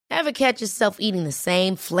Ever catch yourself eating the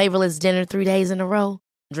same flavorless dinner 3 days in a row?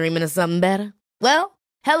 Dreaming of something better? Well,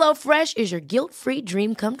 HelloFresh is your guilt-free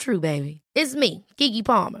dream come true, baby. It's me, Keke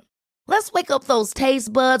Palmer. Let's wake up those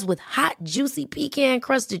taste buds with hot, juicy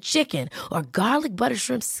pecan-crusted chicken or garlic butter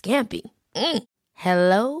shrimp scampi.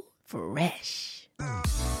 Hello Fresh.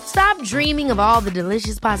 Stop dreaming of all the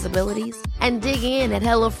delicious possibilities and dig in at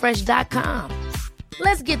HelloFresh.com.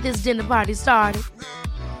 Let's get this dinner party started.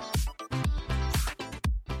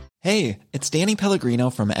 Hey, it's Danny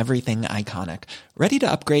Pellegrino from Everything Iconic. Ready to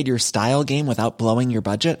upgrade your style game without blowing your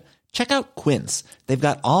budget? Check out Quince. They've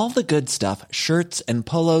got all the good stuff, shirts and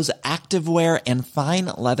polos, activewear, and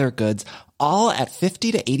fine leather goods, all at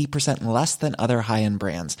 50 to 80% less than other high-end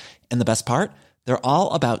brands. And the best part? They're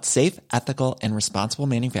all about safe, ethical, and responsible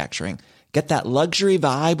manufacturing. Get that luxury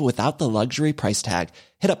vibe without the luxury price tag.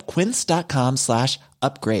 Hit up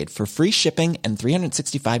quince.com/upgrade for free shipping and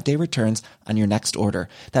 365-day returns on your next order.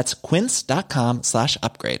 That's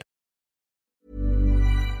quince.com/upgrade.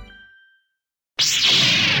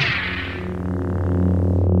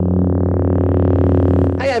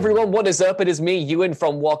 Hey everyone, what is up? It is me, Ewan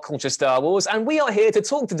from What Culture Star Wars, and we are here to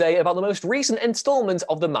talk today about the most recent installment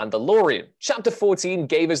of The Mandalorian. Chapter 14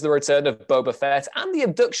 gave us the return of Boba Fett and the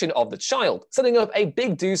abduction of the child, setting up a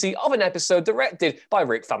big doozy of an episode directed by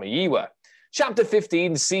Rick Famuyiwa. Chapter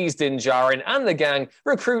 15 sees Din Djarin and the gang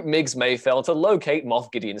recruit Migs Mayfeld to locate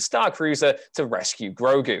Moff Gideon's Starcruiser to rescue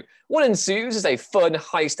Grogu. What ensues is a fun,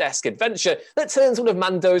 heist-esque adventure that turns one of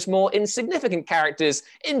Mando's more insignificant characters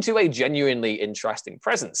into a genuinely interesting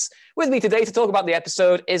presence. With me today to talk about the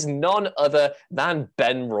episode is none other than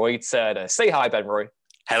Ben Roy Turner. Say hi, Ben Roy.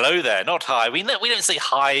 Hello there, not hi. We don't say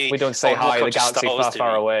hi. We don't say hi in the galaxy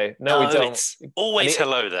far away. No, we don't. It's always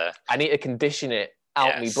hello there. I need to condition it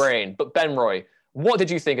out my brain. But Ben Roy, what did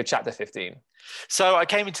you think of Chapter 15? So I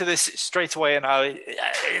came into this straight away, and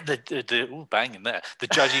bang in there, the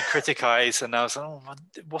judgy critic eyes, and I was like, oh,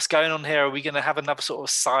 what's going on here? Are we going to have another sort of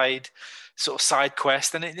side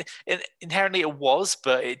quest? And it inherently it was,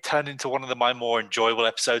 but it turned into one of my more enjoyable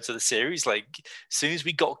episodes of the series. Like as soon as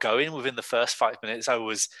we got going, within the first 5 minutes, I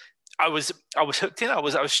was hooked in. I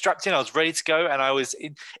was strapped in. I was ready to go, and I was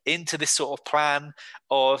into this sort of plan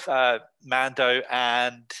of Mando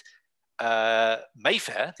and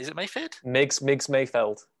Mayfair. Is it Mayfield? Migs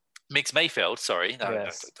Mayfeld. Migs Mayfeld. Sorry,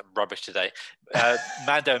 Yes. I'm rubbish today.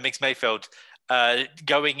 Mando and Migs Mayfeld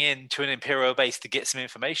going into an Imperial base to get some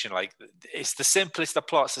information. Like it's the simplest of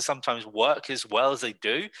plots that sometimes work as well as they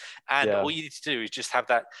do, and all you need to do is just have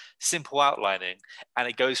that simple outlining, and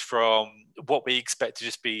it goes from what we expect to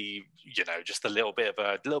just be, just a little bit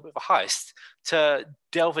of a heist to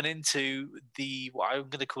delving into what I'm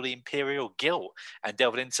going to call the Imperial guilt, and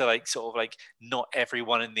delving into not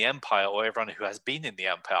everyone in the Empire or everyone who has been in the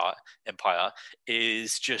Empire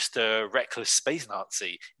is just a reckless space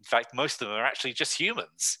Nazi. In fact, most of them are actually just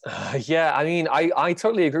humans. Yeah, I mean, I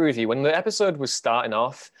totally agree with you. When the episode was starting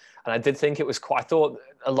off, and I did think I thought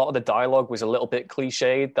a lot of the dialogue was a little bit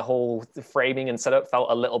cliched. The whole framing and setup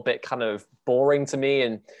felt a little bit kind of boring to me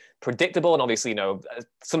and predictable. And obviously,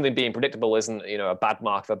 something being predictable isn't, a bad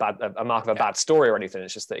mark of a mark of a bad story or anything.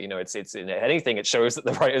 It's just that, it's in anything. It shows that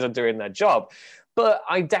the writers are doing their job. But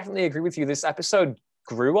I definitely agree with you. This episode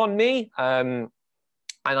grew on me. And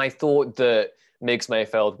I thought that Migs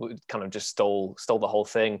Mayfeld kind of just stole the whole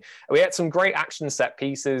thing. We had some great action set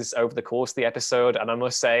pieces over the course of the episode, and I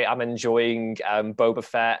must say I'm enjoying Boba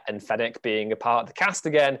Fett and Fennec being a part of the cast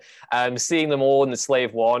again. Seeing them all in the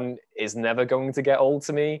Slave One is never going to get old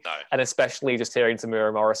to me, no. And especially just hearing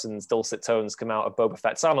Tamura Morrison's dulcet tones come out of Boba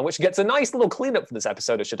Fett's armor, which gets a nice little cleanup for this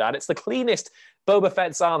episode, I should add. It's the cleanest Boba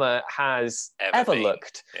Fett's armor has ever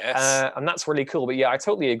looked, yes. And that's really cool. But yeah, I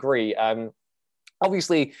totally agree.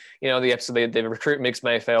 Obviously, the episode they recruit Migs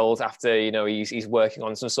Mayfeld after he's working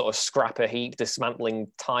on some sort of scrapper heap dismantling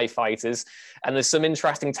TIE fighters, and there's some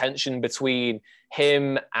interesting tension between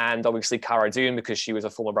him and obviously Cara Dune because she was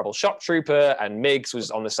a former Rebel shock trooper and Migs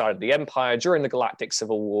was on the side of the Empire during the Galactic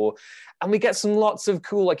Civil War, and we get lots of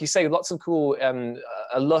cool, like you say, a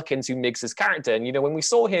look into Migs's character. And when we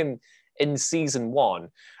saw him in season 1.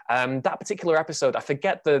 That particular episode, I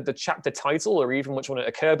forget the chapter title or even which one it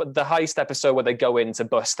occurred, but the heist episode where they go in to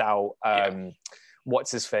bust out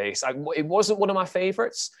what's his face. It wasn't one of my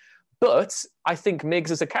favorites, but I think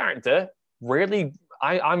Migs as a character really,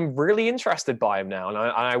 I'm really interested by him now, and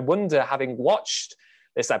I wonder, having watched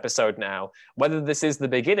this episode now, whether this is the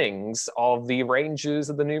beginnings of the Rangers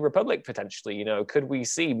of the New Republic potentially. Could we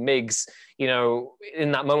see Migs,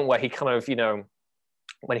 in that moment where he kind of,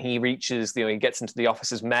 when he reaches, he gets into the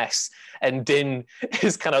officer's mess, and Din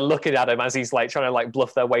is kind of looking at him as he's like trying to like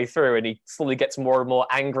bluff their way through, and he slowly gets more and more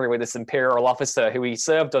angry with this Imperial officer who he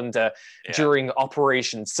served under during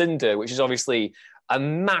Operation Cinder, which is obviously a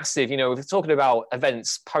massive, we're talking about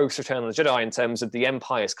events post Return of the Jedi in terms of the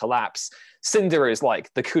Empire's collapse. Cinder is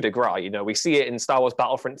like the coup de grace. We see it in Star Wars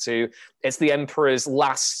Battlefront 2. It's the Emperor's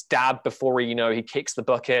last stab before he kicks the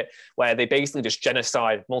bucket, where they basically just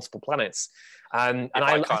genocide multiple planets. And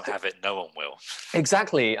I can't have it, no one will.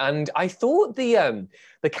 Exactly. And I thought the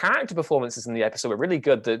character performances in the episode were really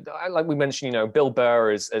good. Like we mentioned, Bill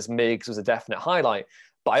Burr as Migs was a definite highlight.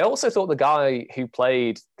 But I also thought the guy who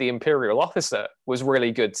played the Imperial officer was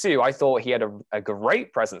really good too. I thought he had a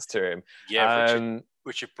great presence to him. Yeah,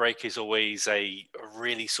 Richard Brake is always a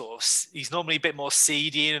really sort of... He's normally a bit more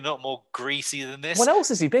seedy and a lot more greasy than this. What else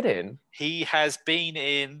has he been in? He has been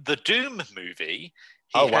in the Doom movie.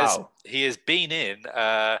 He has been in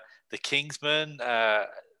The Kingsman,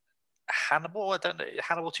 Hannibal. I don't know,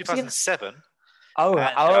 Hannibal 2007. One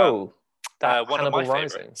Hannibal of my Rising.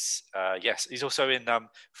 favorites. Yes, he's also in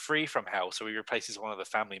Free from Hell, so he replaces one of the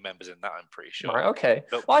family members in that. I'm pretty sure. Right. Okay.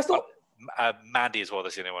 But, I thought Mandy as well.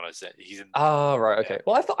 That's the only one he's in. Oh, right. Okay. Yeah.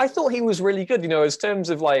 Well, I thought he was really good. In terms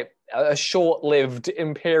of like a short-lived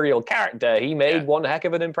Imperial character, he made one heck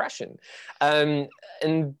of an impression. And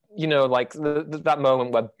like that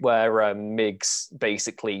moment where Migs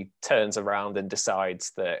basically turns around and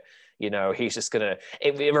decides that he's just gonna.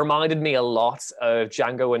 It reminded me a lot of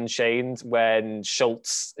Django Unchained when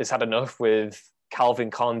Schultz has had enough with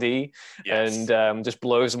Calvin Condé and just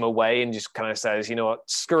blows him away and just kind of says, you know what,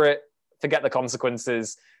 screw it. Forget the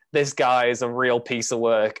consequences. This guy is a real piece of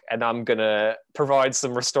work, and I'm going to provide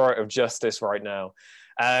some restorative justice right now.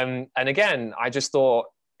 And again, I just thought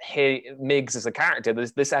Migs as a character,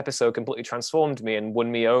 this episode completely transformed me and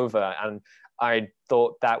won me over. And I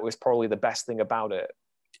thought that was probably the best thing about it.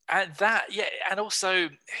 And and also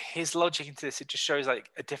his logic into this, it just shows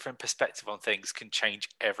like a different perspective on things can change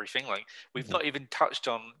everything. Like we've not even touched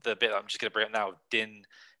on the bit I'm just going to bring up now, Din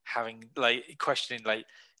questioning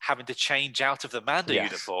having to change out of the Mando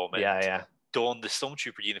uniform and don the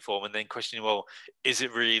Stormtrooper uniform, and then questioning, well, is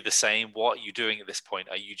it really the same? What are you doing at this point?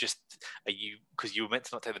 Are you because you were meant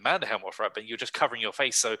to not take the Mando helmet off, right? But you're just covering your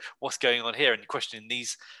face. So what's going on here? And you're questioning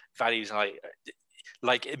these values,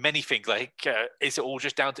 like many things, is it all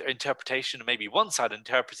just down to interpretation? And maybe one side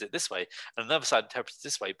interprets it this way and another side interprets it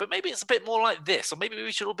this way, but maybe it's a bit more like this, or maybe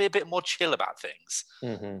we should all be a bit more chill about things.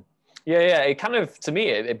 Mm-hmm. Yeah. It kind of, to me,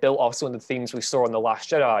 it built off some of the themes we saw in The Last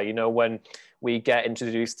Jedi, when we get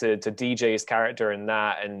introduced to DJ's character in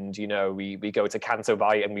that, and, we go to Canto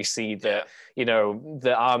Bight and we see that,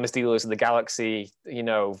 the arms dealers of the galaxy,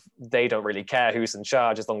 they don't really care who's in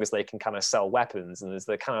charge as long as they can kind of sell weapons. And there's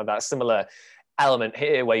the kind of that similar element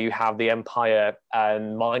here where you have the Empire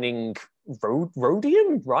mining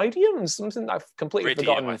rhodium, something I've completely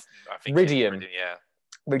forgotten. I think Ridium.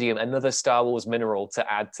 Ridium, another Star Wars mineral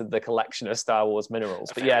to add to the collection of Star Wars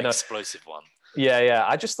minerals. But explosive one. Yeah.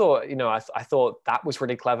 I just thought, I thought that was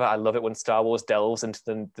really clever. I love it when Star Wars delves into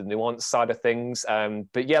the nuanced side of things.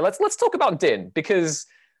 But yeah, let's talk about Din, because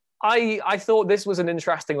I thought this was an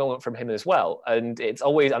interesting moment from him as well. And it's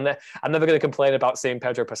always, I'm never going to complain about seeing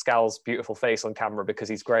Pedro Pascal's beautiful face on camera because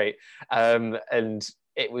he's great. And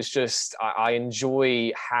it was just, I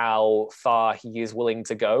enjoy how far he is willing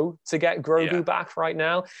to go to get Grogu back right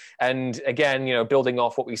now. And again, building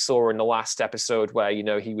off what we saw in the last episode where,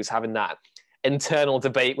 he was having that internal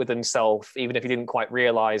debate with himself, even if he didn't quite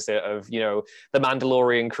realize it, of, the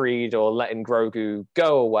Mandalorian creed or letting Grogu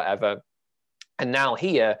go or whatever. And now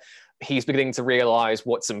here, he's beginning to realize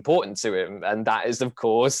what's important to him. And that is, of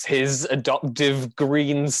course, his adoptive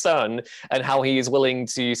green son, and how he is willing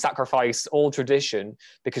to sacrifice all tradition,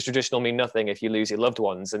 because tradition will mean nothing if you lose your loved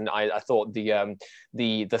ones. And I thought the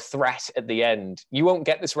threat at the end, you won't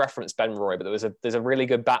get this reference, Ben Roy, but there's a really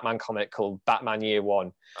good Batman comic called Batman Year One.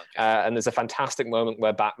 Okay. And there's a fantastic moment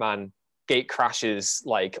where Batman gate crashes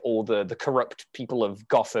like all the corrupt people of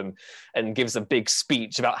Gotham and gives a big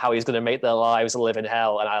speech about how he's going to make their lives live in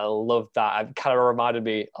hell. And I loved that. It kind of reminded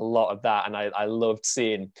me a lot of that. And I loved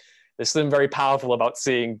seeing, there's something very powerful about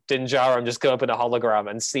seeing Din Djarin just go up in a hologram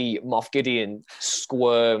and see Moff Gideon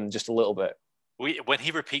squirm just a little bit. When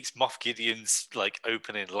he repeats Moff Gideon's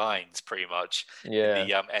opening lines, pretty much in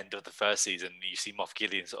the end of the first season, you see Moff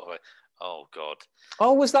Gideon sort of like, oh God.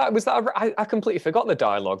 Oh, was that? I completely forgot the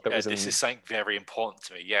dialogue that was in. This is something very important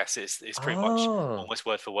to me. Yes, it's pretty much almost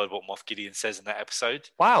word for word what Moff Gideon says in that episode.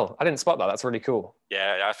 Wow, I didn't spot that. That's really cool.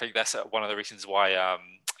 Yeah, I think that's one of the reasons why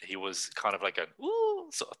he was kind of like ooh,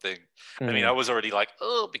 sort of thing. I mean, I was already like,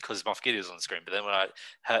 oh, because Moff Gideon's on the screen, but then when I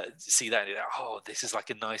see that, you're like, oh, this is like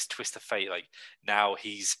a nice twist of fate. Like now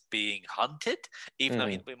he's being hunted, even though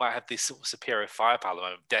we might have this sort of superior firepower at the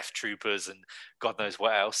moment, Death Troopers and God knows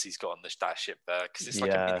what else he's got on that ship there, because it's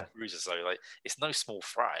like a mini cruiser, so like it's no small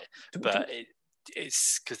fry, but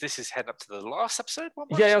it's because this is heading up to the last episode.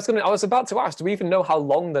 I was about to ask, do we even know how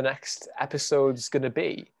long the next episode's going to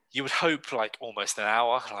be? You would hope like almost an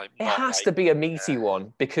hour. Like it has to be a meaty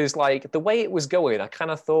one, because like the way it was going, I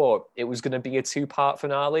kind of thought it was going to be a 2-part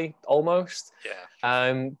finale almost.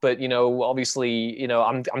 But you know, obviously, you know,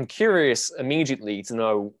 I'm curious immediately to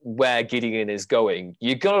know where Gideon is going.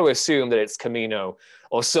 You got to assume that it's Kamino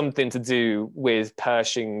or something to do with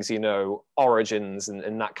Pershing's, you know, origins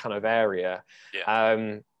and that kind of area.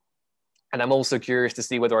 And I'm also curious to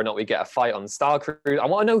see whether or not we get a fight on Star Cruise. I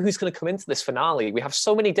want to know who's going to come into this finale. We have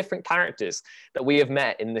so many different characters that we have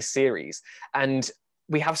met in this series, and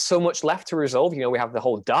we have so much left to resolve. You know, we have the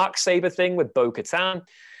whole Darksaber thing with Bo-Katan.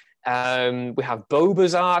 We have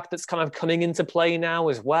Boba's arc that's kind of coming into play now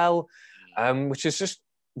as well, which is just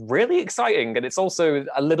really exciting. And it's also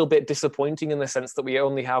a little bit disappointing in the sense that we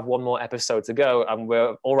only have one more episode to go, and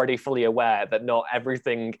we're already fully aware that not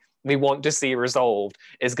everything we want to see resolved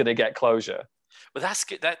is going to get closure. But that's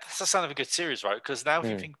good. That's the sign of a good series, right? Because now if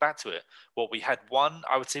you think back to it, we had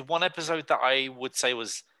I would say one episode that I would say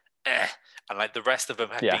was and like the rest of them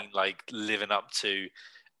have been like living up to,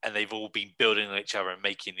 and they've all been building on each other and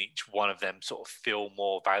making each one of them sort of feel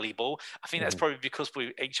more valuable. I think that's probably because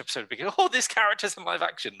each episode begins, this character's in live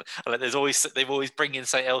action. And like they've always bring in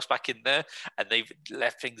something else back in there, and they've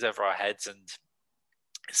left things over our heads. And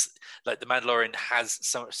it's like the Mandalorian has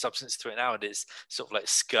so much substance to it now, and it's sort of like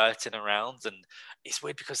skirting around. And it's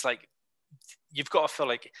weird because like you've got to feel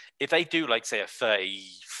like if they do like say a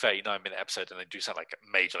 39-minute episode and they do something like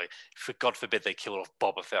major, like, for God forbid they kill off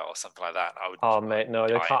Boba Fett or something like that, I would. Oh mate, no,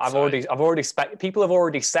 they can't. I've already people have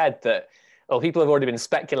already said that. Well, people have already been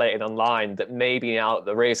speculating online that maybe now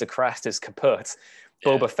the Razor Crest is kaput,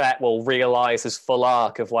 Boba Fett will realize his full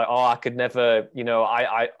arc of like, I could never, you know,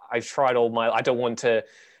 I've tried all my, I don't want to.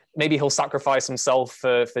 Maybe he'll sacrifice himself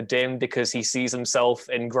for Din because he sees himself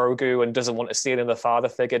in Grogu and doesn't want to see another father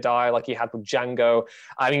figure die like he had with Jango.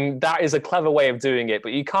 I mean, that is a clever way of doing it,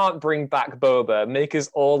 but you can't bring back Boba, make us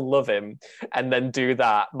all love him, and then do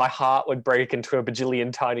that. My heart would break into a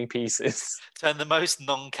bajillion tiny pieces. Turn the most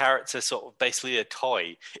non-character sort of basically a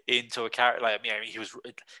toy into a character. Like, I mean, he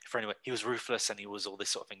was ruthless and he was all this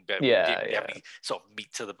sort of thing, but we didn't have any sort of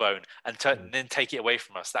meat to the bone, and then take it away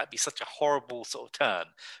from us. That'd be such a horrible sort of turn.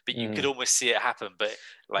 But you could almost see it happen. But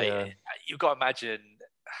like, you've got to imagine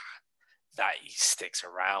that he sticks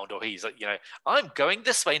around, or he's like, you know, I'm going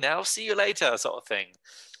this way now. See you later, sort of thing.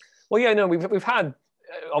 Well, yeah, no, we've had.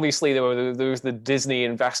 Obviously, there was the Disney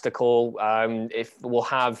investor call. If we'll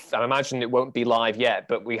have, I imagine it won't be live yet,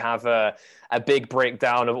 but we have a big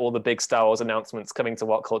breakdown of all the big Star Wars announcements coming to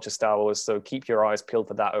What Culture Star Wars. So keep your eyes peeled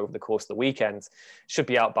for that over the course of the weekend. Should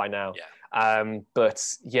be out by now. But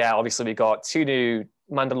yeah, obviously we got 2 new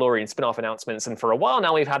Mandalorian spin-off announcements, and for a while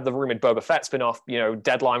now we've had the rumored Boba Fett spin-off. You know,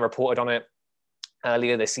 Deadline reported on it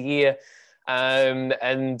earlier this year.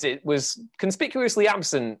 And it was conspicuously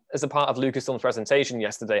absent as a part of Lucasfilm's presentation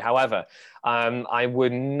yesterday. However, I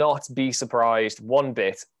would not be surprised one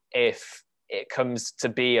bit if it comes to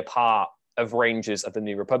be a part of Rangers of the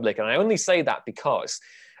New Republic. And I only say that because,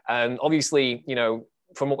 obviously, you know,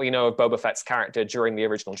 from what we know of Boba Fett's character during the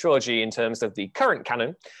original trilogy in terms of the current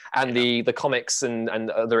canon and the comics and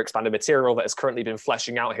other expanded material that has currently been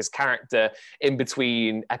fleshing out his character in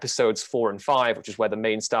between episodes 4 and 5, which is where the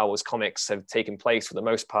main Star Wars comics have taken place for the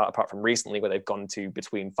most part, apart from recently where they've gone to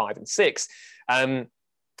between 5 and 6.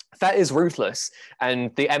 Fett is ruthless,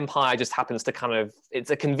 and the Empire just happens to kind of,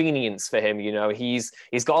 it's a convenience for him, you know. He's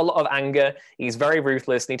got a lot of anger, he's very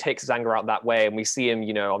ruthless, and he takes his anger out that way, and we see him,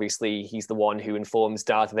 you know, obviously he's the one who informs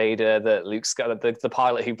Darth Vader that the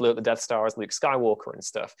pilot who blew up the Death Star is Luke Skywalker and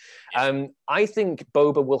stuff. I think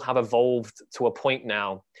Boba will have evolved to a point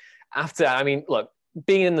now after, I mean, look,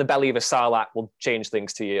 being in the belly of a Sarlacc will change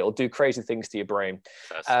things to you. It'll do crazy things to your brain.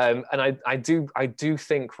 And I do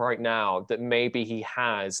think right now that maybe he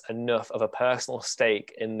has enough of a personal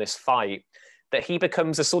stake in this fight that he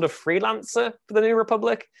becomes a sort of freelancer for the New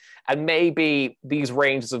Republic. And maybe these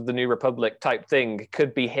Rangers of the New Republic type thing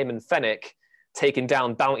could be him and Fennec taking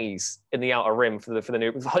down bounties in the Outer Rim for the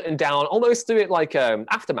new, hunting down, almost do it like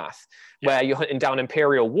Aftermath, where you're hunting down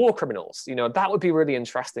Imperial war criminals. You know, that would be really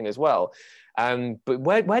interesting as well. But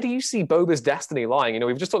where do you see Boba's destiny lying?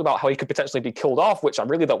 We've just talked about how he could potentially be killed off, which I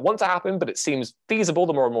really don't want to happen, but it seems feasible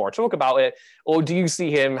the more and more I talk about it. Or do you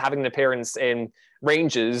see him having an appearance in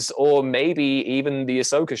Rangers or maybe even the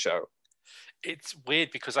Ahsoka show? It's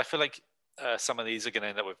weird because I feel like some of these are going to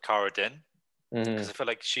end up with Cara Dune, because I feel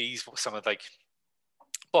like she's some of like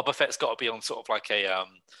Boba Fett's got to be on sort of like a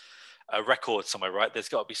record somewhere, right? There's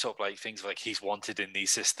got to be sort of like things like he's wanted in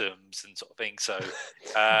these systems and sort of thing. So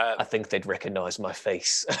I think they'd recognize my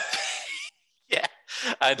face. Yeah.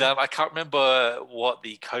 And I can't remember what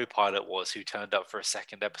the co-pilot was who turned up for a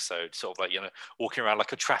second episode, sort of like, walking around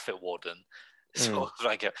like a traffic warden. Sort of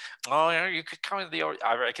like, you could come in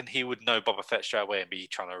I reckon he would know Boba Fett straight away and be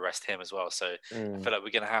trying to arrest him as well. So I feel like we're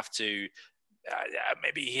going to have to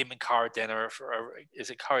maybe him and Cara Dune is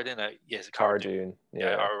it Cara Dune? Yes, Cara Dune.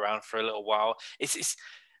 Yeah, are around for a little while.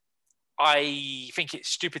 I think it's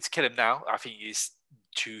stupid to kill him now. I think it's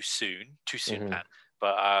too soon, man.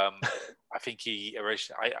 But I think the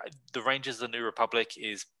Rangers of the New Republic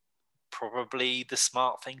is probably the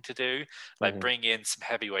smart thing to do. Like bring in some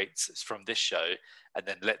heavyweights from this show and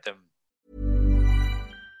then let them.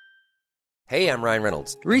 Hey, I'm Ryan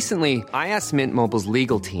Reynolds. Recently, I asked Mint Mobile's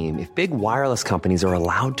legal team if big wireless companies are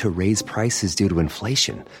allowed to raise prices due to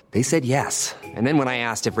inflation. They said yes. And then when I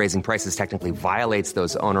asked if raising prices technically violates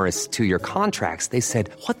those onerous 2-year contracts, they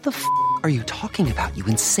said, "What the f*** are you talking about, you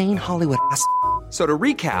insane Hollywood ass?" So to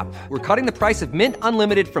recap, we're cutting the price of Mint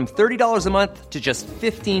Unlimited from $30 a month to just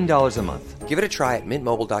 $15 a month. Give it a try at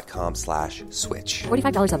mintmobile.com/switch.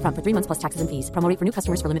 $45 up front for 3 months plus taxes and fees. Promo rate for new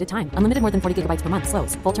customers for limited time. Unlimited more than 40 gigabytes per month.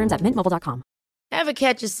 Slows full terms at mintmobile.com. Ever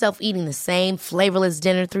catch yourself eating the same flavorless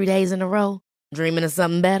dinner 3 days in a row? Dreaming of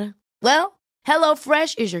something better? Well,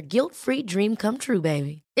 HelloFresh is your guilt-free dream come true,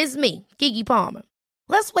 baby. It's me, Keke Palmer.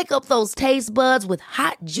 Let's wake up those taste buds with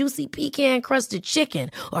hot, juicy pecan-crusted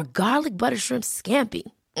chicken or garlic butter shrimp scampi.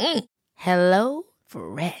 Hello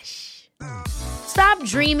Fresh. Stop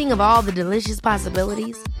dreaming of all the delicious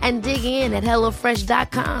possibilities and dig in at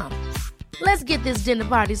HelloFresh.com. Let's get this dinner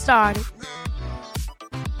party started.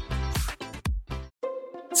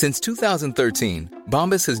 Since 2013,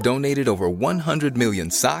 Bombas has donated over 100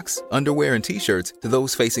 million socks, underwear, and T-shirts to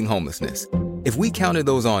those facing homelessness. If we counted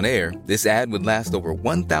those on air, this ad would last over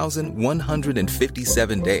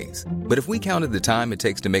 1,157 days. But if we counted the time it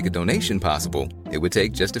takes to make a donation possible, it would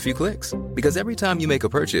take just a few clicks. Because every time you make a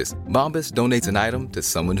purchase, Bombas donates an item to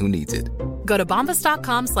someone who needs it. Go to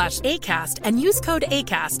bombas.com/ACAST and use code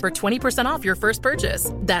ACAST for 20% off your first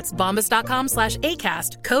purchase. That's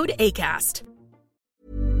bombas.com/ACAST, code ACAST.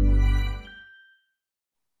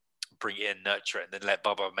 Bring it in, nurture it, and then let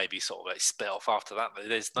Boba maybe sort of like spit off after that.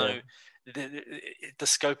 There's no... Yeah. The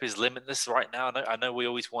scope is limitless right now. I know we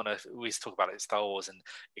always talk about it in Star Wars, and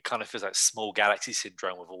it kind of feels like small galaxy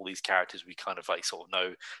syndrome with all these characters we kind of like sort of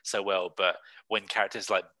know so well. But when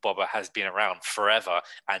characters like Boba has been around forever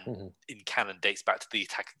and in canon dates back to the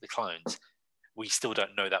Attack of the Clones, we still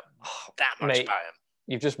don't know that much about him.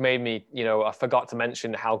 You've just made me, I forgot to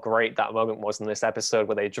mention how great that moment was in this episode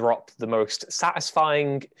where they dropped the most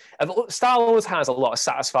satisfying... Star Wars has a lot of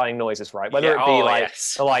satisfying noises, right? Whether it be a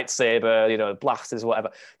lightsaber, blasters,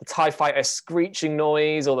 whatever. The TIE fighter screeching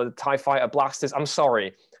noise or the TIE fighter blasters. I'm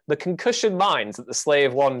sorry. The concussion mines that the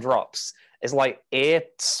Slave One drops is like ear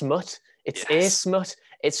smut. It's ear smut.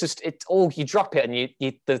 It's just, you drop it and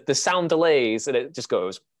the sound delays and it just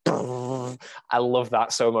goes... I love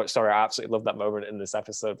that so much. Sorry, I absolutely love that moment in this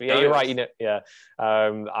episode. But yeah, you're right.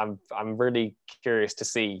 I'm really curious to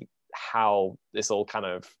see how this all kind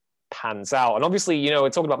of pans out. And obviously, we're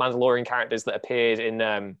talking about Mandalorian characters that appeared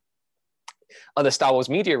in other Star Wars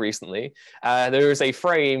media recently. There is a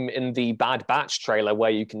frame in the Bad Batch trailer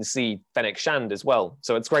where you can see Fennec Shand as well.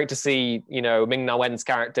 So it's great to see, Ming-Na Wen's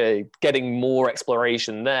character getting more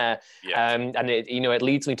exploration there. Yeah. And it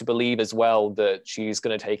leads me to believe as well that she's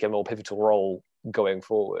going to take a more pivotal role going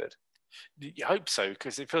forward. I hope so,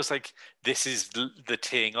 because it feels like this is the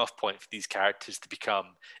teeing off point for these characters to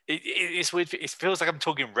become. It's weird. It feels like I'm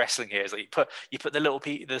talking wrestling here. It's like you put the little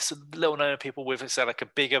known people with, say, like a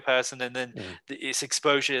bigger person, and then its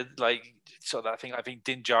exposure, like sort of that thing. I think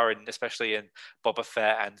Din Djarin, especially in Boba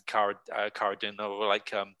Fett and Cara Dune, or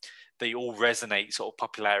like they all resonate sort of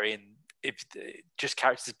popularity, and if just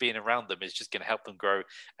characters being around them is just going to help them grow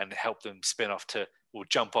and help them spin off to. Will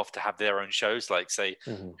jump off to have their own shows, like say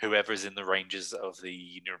whoever's in the Rangers of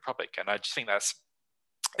the New Republic, and I just think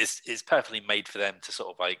it's perfectly made for them to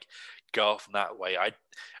sort of like go off in that way.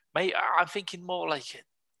 I'm thinking more like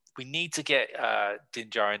we need to get Din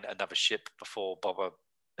Djarin another ship before Boba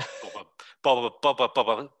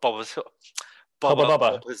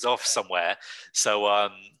bobbers off somewhere. So I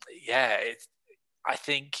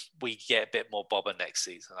think we get a bit more Boba next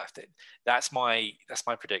season. I think that's my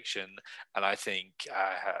prediction, and I think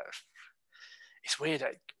it's weird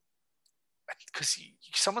because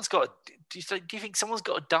someone's got. Do you think someone's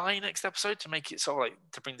got to die next episode to make it sort of like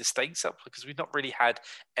to bring the stakes up? Because we've not really had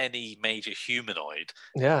any major humanoid.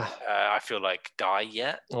 Yeah, I feel like die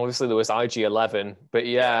yet. Obviously, there was IG-11, but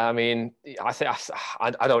I mean, I think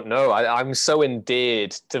I don't know. I'm so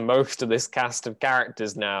endeared to most of this cast of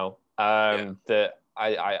characters now that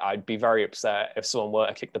I'd be very upset if someone were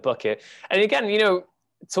to kick the bucket. And again,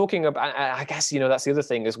 talking about, I guess that's the other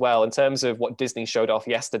thing as well in terms of what Disney showed off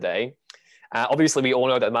yesterday. Obviously, we all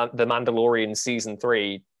know that The Mandalorian Season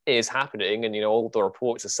 3 is happening, and all the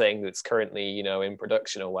reports are saying that it's currently in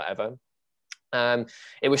production or whatever.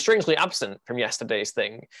 It was strangely absent from yesterday's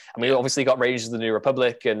thing. And we obviously got Rangers of the New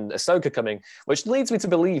Republic and Ahsoka coming, which leads me to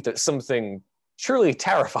believe that something truly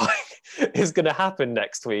terrifying is going to happen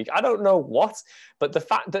next week. I don't know what, but the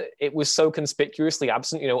fact that it was so conspicuously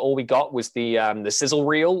absent, all we got was the sizzle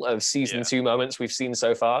reel of season 2 moments we've seen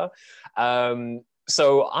so far.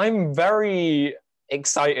 So I'm very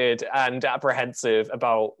excited and apprehensive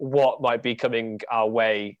about what might be coming our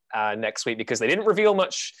way next week, because they didn't reveal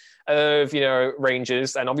much of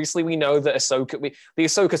Rangers, and obviously we know that the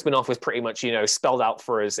Ahsoka spin-off was pretty much spelled out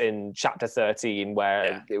for us in chapter 13,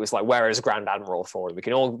 where it was like, where is Grand Admiral Thrawn? We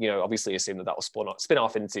can all obviously assume that will spin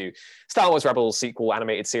off into Star Wars Rebels sequel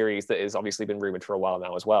animated series that has obviously been rumored for a while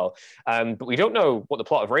now as well, but we don't know what the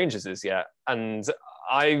plot of Rangers is yet. And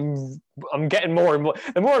I'm getting more and more.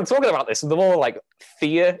 The more I'm talking about this, the more like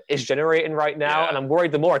fear is generating right now, and I'm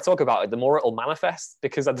worried. The more I talk about it, the more it'll manifest,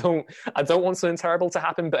 because I don't want something terrible to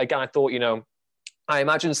happen. But again, I thought, I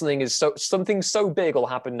imagine something so big will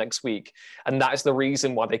happen next week, and that is the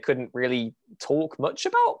reason why they couldn't really talk much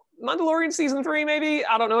about Mandalorian Season 3. Maybe,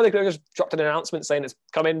 I don't know. They could have just dropped an announcement saying it's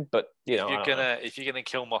coming, but if you're gonna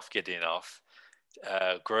kill Moff Gideon off,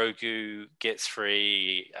 Grogu gets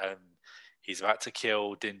free. He's about to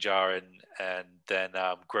kill Din Djarin, and then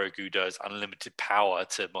Grogu does unlimited power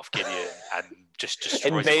to Moff Gideon and just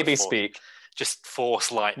destroys in baby speak. Just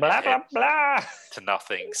force lightning blah, blah, blah. to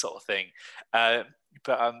nothing, sort of thing. But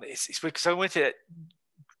it's weird because I wanted to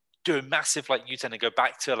do a massive U-turn and go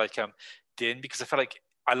back to Din, because I feel like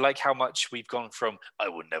I like how much we've gone from I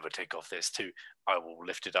will never take off this to I will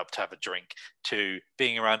lift it up to have a drink to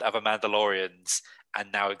being around other Mandalorians, and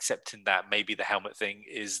now accepting that maybe the helmet thing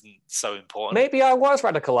isn't so important. Maybe I was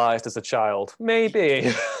radicalized as a child.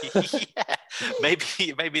 Maybe.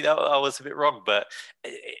 maybe that I was a bit wrong, but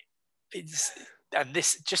it's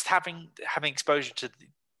this just having exposure to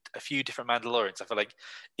a few different Mandalorians. I feel like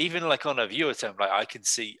even on a viewer term, I could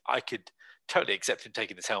totally accept him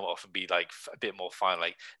taking his helmet off and be a bit more fine.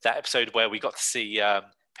 Like that episode where we got to see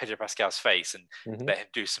Pedro Pascal's face and let him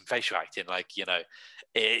do some facial acting.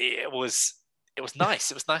 It was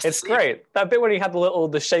nice. It was nice. It's great. That bit when he had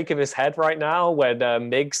the shake of his head right now, when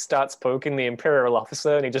Mig starts poking the Imperial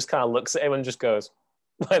officer, and he just kind of looks at him and just goes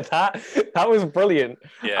like that. That was brilliant.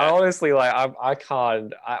 Yeah. Honestly, I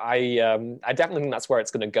can't. I definitely think that's where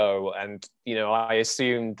it's going to go. And I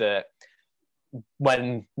assume that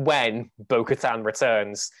when Bo-Katan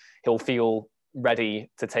returns, he'll feel ready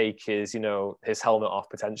to take his helmet off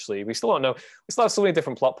potentially. We still don't know. We still have so many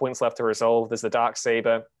different plot points left to resolve. There's the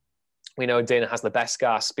Darksaber. We know Din has the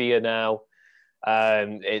Beskar spear now.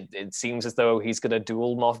 It seems as though he's going to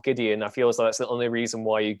duel Moff Gideon. I feel as though that's the only reason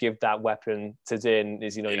why you give that weapon to Din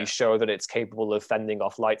is, you show that it's capable of fending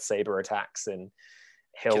off lightsaber attacks, and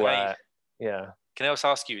he'll, Can I also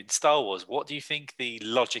ask you, in Star Wars, what do you think the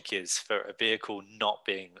logic is for a vehicle not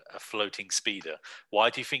being a floating speeder? Why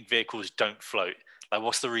do you think vehicles don't float?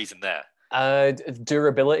 What's the reason there?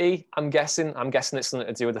 Durability, I'm guessing. It's something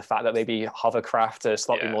to do with the fact that maybe hovercraft are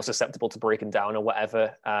slightly more susceptible to breaking down or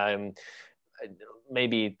whatever.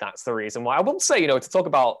 Maybe that's the reason why. I wouldn't say, to talk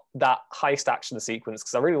about that heist action sequence,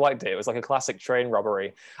 because I really liked it. It was like a classic train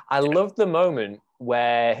robbery. I loved the moment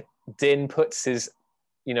where Din puts his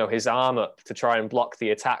arm up to try and block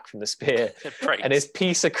the attack from the spear. And his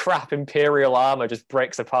piece of crap Imperial armor just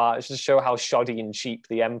breaks apart. It's just show how shoddy and cheap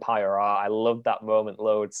the Empire are. I loved that moment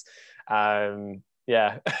loads. Not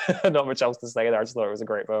much else to say there. I just thought it was a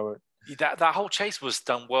great moment. That whole chase was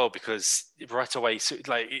done well, because right away,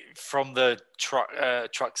 from the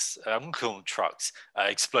trucks, I'm gonna call them trucks,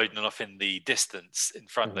 exploding off in the distance in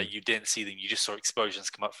front, you didn't see them. You just saw explosions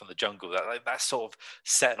come up from the jungle. That sort of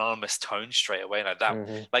set an ominous tone straight away.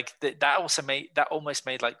 That almost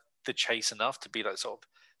made the chase enough to be sort of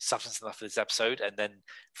substance enough for this episode. And then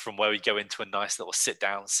from where we go into a nice little sit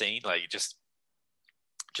down scene,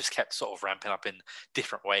 just kept sort of ramping up in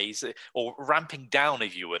different ways, or ramping down,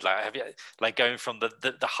 if you would, like have you, like going from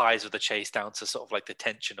the highs of the chase down to sort of like the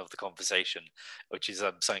tension of the conversation, which is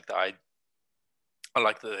something that I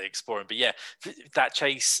like that they're exploring. But yeah, that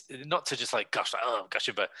chase, not to just like gush, like, oh, I'm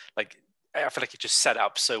gushing, but like I feel like it just set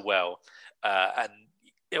up so well, and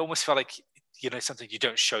it almost felt like, you know, something you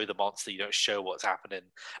don't show the monster, you don't show what's happening,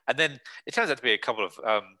 and then it turns out to be a couple of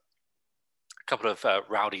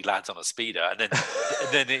rowdy lads on a speeder, and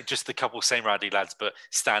then it just the couple same rowdy lads but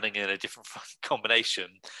standing in a different combination,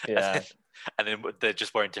 and then they're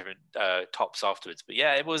just wearing different tops afterwards. But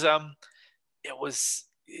yeah,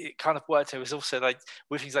 it kind of worked. It was also like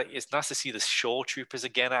with things like, it's nice to see the Shore Troopers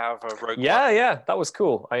again out of Rogue One. Yeah, that was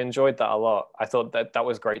cool. I enjoyed that a lot. I thought that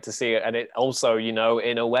was great to see it, and it also, you know,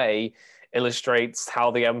 in a way illustrates how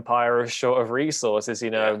the Empire is short of resources.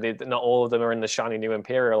 You know, not all of them are in the shiny new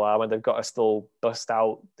Imperial armor. They've got to still bust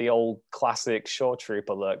out the old classic Shore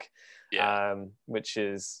Trooper look, which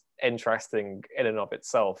is interesting in and of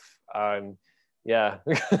itself. So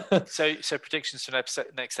predictions for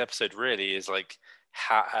next episode really is like,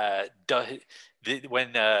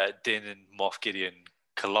 when Din and Moff Gideon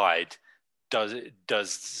collide, does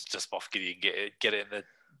Moff Gideon get it in the?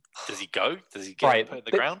 Does he go? Does he get it put in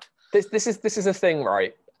the ground? This is a thing,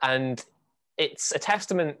 right? And it's a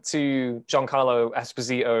testament to Giancarlo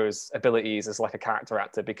Esposito's abilities as like a character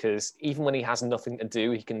actor, because even when he has nothing to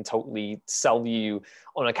do, he can totally sell you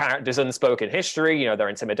on a character's unspoken history, you know, their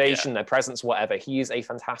intimidation, their presence, whatever. He is a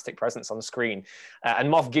fantastic presence on screen. And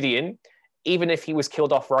Moff Gideon, even if he was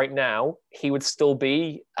killed off right now, he would still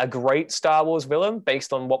be a great Star Wars villain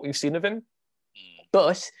based on what we've seen of him.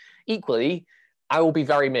 But equally, I will be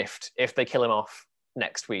very miffed if they kill him off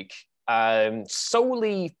next week,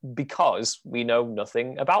 solely because we know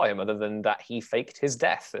nothing about him other than that he faked his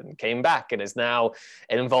death and came back and is now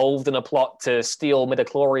involved in a plot to steal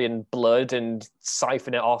midichlorian blood and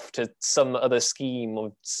siphon it off to some other scheme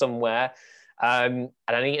or somewhere. And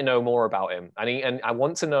I need to know more about him. And I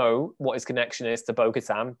want to know what his connection is to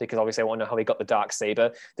Bo-Katan, because obviously I want to know how he got the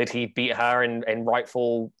Darksaber. Did he beat her in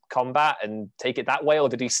rightful combat and take it that way, or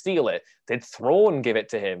did he steal it? Did Thrawn give it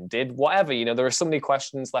to him? Did whatever? You know, there are so many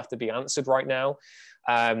questions left to be answered right now.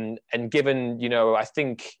 And given, you know, I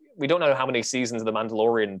think we don't know how many seasons of The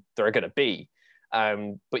Mandalorian there are going to be.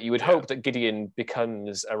 But you would hope that Gideon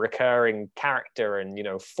becomes a recurring character and, you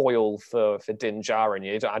know, foil for Din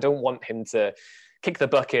Djarin. I don't want him to kick the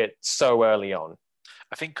bucket so early on.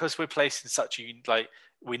 I think because we're placed in such a, like,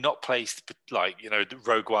 we're not placed like, you know,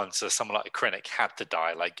 Rogue One, so someone like Krennic had to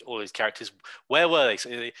die. Like all these characters, where were they?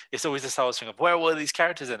 So it's always the Star Wars thing of where were these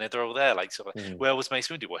characters, and they're all there. Like, sort of, where was Mace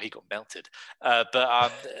Windu? Well, he got melted.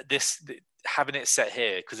 But this having it set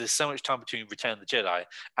here, because there's so much time between Return of the Jedi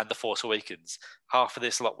and The Force Awakens, half of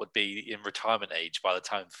this lot would be in retirement age by the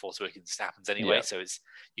time The Force Awakens happens anyway. Yeah. So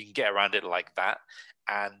you can get around it like that.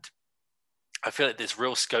 And I feel like there's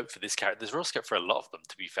real scope for this character. There's real scope for a lot of them,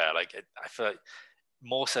 to be fair. Like I feel like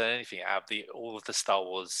more so than anything, out of all of the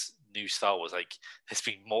new Star Wars, like there's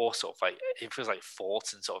been more sort of like, it feels like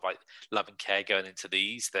thought and sort of like love and care going into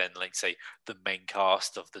these than like say the main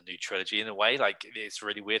cast of the new trilogy in a way. Like it's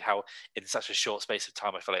really weird how in such a short space of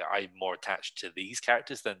time I feel like I'm more attached to these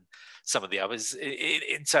characters than some of the others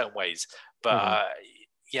in certain ways. But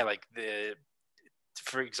yeah, like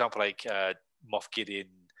for example, like Moff Gideon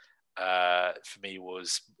for me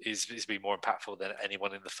is been more impactful than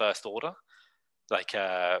anyone in the First Order. Like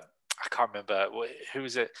I can't remember who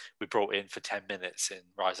was it we brought in for 10 minutes in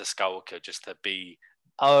Rise of Skywalker just to be.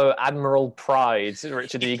 Oh, Admiral Pride,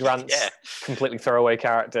 Richard E. Grant's completely throwaway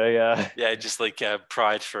character. Yeah, just like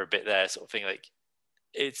Pride for a bit there, sort of thing. Like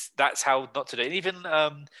that's how not to do. And even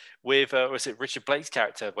with was it Richard Blake's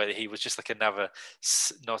character, where he was just like another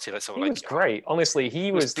naughty, like sort of he was great. Honestly,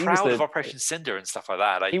 he was proud of Operation Cinder and stuff like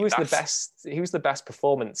that. Like, he was the best. He was the best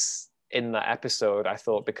performance in that episode, I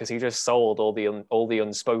thought, because he just sold all the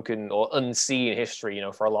unspoken or unseen history, you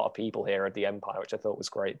know, for a lot of people here at the Empire, which I thought was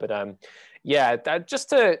great. But just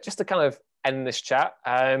to kind of end this chat,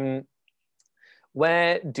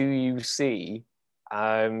 where do you see?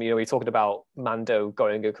 You know, we talked about Mando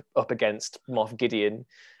going up against Moff Gideon.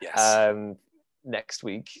 Yes. Next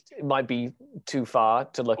week. It might be too far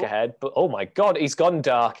to look ahead, but oh my God, he's gone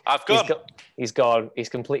dark. He's gone. He's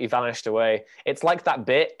completely vanished away. It's like that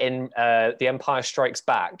bit in The Empire Strikes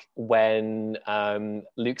Back when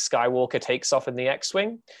Luke Skywalker takes off in the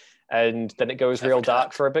X-Wing, and then it goes real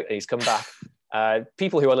dark for a bit. He's come back.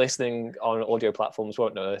 People who are listening on audio platforms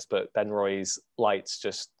won't know this, but Ben Roy's lights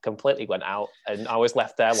just completely went out, and I was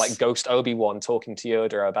left there like Ghost Obi-Wan talking to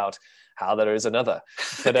Yoda about how there is another.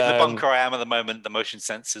 But in the bunker I am at the moment, the motion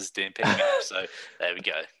sensors didn't pick me up, so there we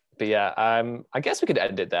go. But yeah, I guess we could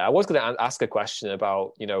end it there. I was going to ask a question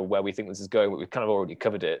about, where we think this is going, but we've kind of already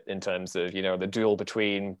covered it in terms of, the duel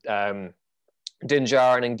between Din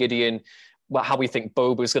Djarin and Gideon, how we think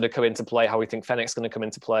Boba's going to come into play, how we think Fennec's going to come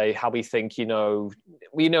into play, how we think, we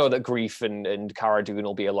know that Greef and Cara Dune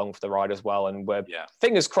will be along for the ride as well. And we're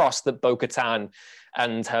fingers crossed that Bo-Katan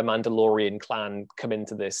and her Mandalorian clan come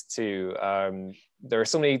into this too. There are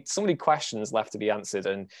so many questions left to be answered.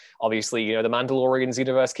 And obviously, the Mandalorian's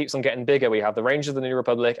universe keeps on getting bigger. We have the Rangers of the New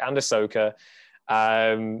Republic and Ahsoka.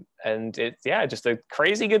 And it's, just a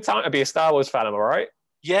crazy good time to be a Star Wars fan, am I right?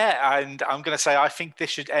 Yeah, and I'm going to say I think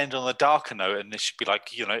this should end on a darker note, and this should be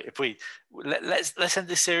like, if we let's end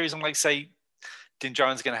this series on, like, say, Din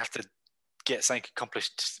Djarin's going to have to get something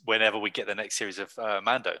accomplished whenever we get the next series of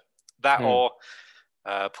Mando. That or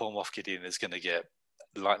Paul Moff Gideon is going to get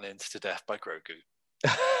lightning to death by Grogu.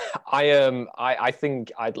 I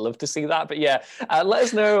think I'd love to see that, but yeah, let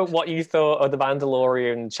us know what you thought of The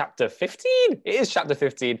Mandalorian Chapter 15. It is Chapter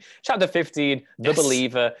 15. Chapter 15, The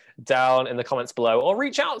Believer, down in the comments below, or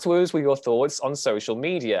reach out to us with your thoughts on social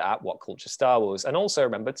media at What Culture Star Wars. And also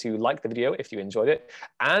remember to like the video if you enjoyed it,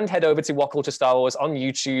 and head over to What Culture Star Wars on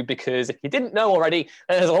YouTube, because if you didn't know already,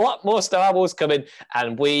 there's a lot more Star Wars coming,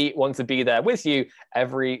 and we want to be there with you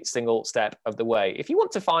every single step of the way. If you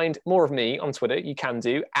want to find more of me on Twitter, you can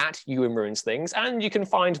do at Ewan Ruins Things, and you can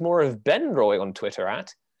find more of Ben Roy on Twitter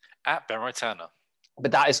at Ben Roy Turner.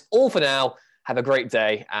 But that is all for now. Have a great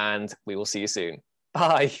day, and we will see you soon.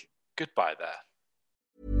 Bye. Goodbye there.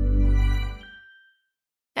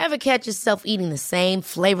 Ever catch yourself eating the same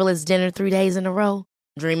flavorless dinner 3 days in a row?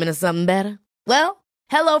 Dreaming of something better? Well,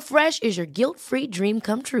 HelloFresh is your guilt-free dream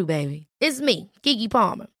come true, baby. It's me, Keke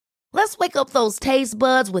Palmer. Let's wake up those taste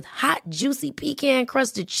buds with hot, juicy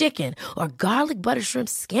pecan-crusted chicken or garlic butter shrimp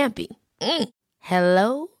scampi.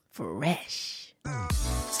 Hello Fresh.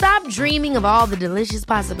 Stop dreaming of all the delicious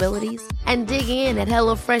possibilities and dig in at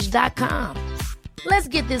HelloFresh.com. Let's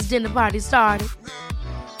get this dinner party started.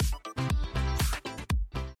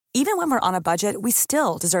 Even when we're on a budget, we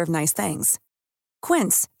still deserve nice things.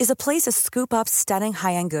 Quince is a place to scoop up stunning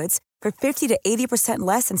high-end goods for 50 to 80%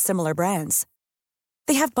 less than similar brands.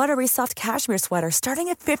 They have buttery soft cashmere sweaters starting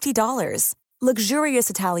at $50, luxurious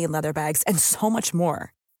Italian leather bags, and so much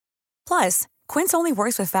more. Plus, Quince only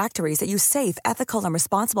works with factories that use safe, ethical, and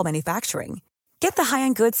responsible manufacturing. Get the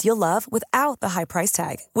high-end goods you'll love without the high price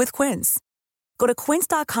tag with Quince. Go to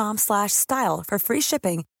quince.com/style for free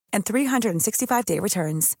shipping and 365-day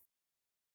returns.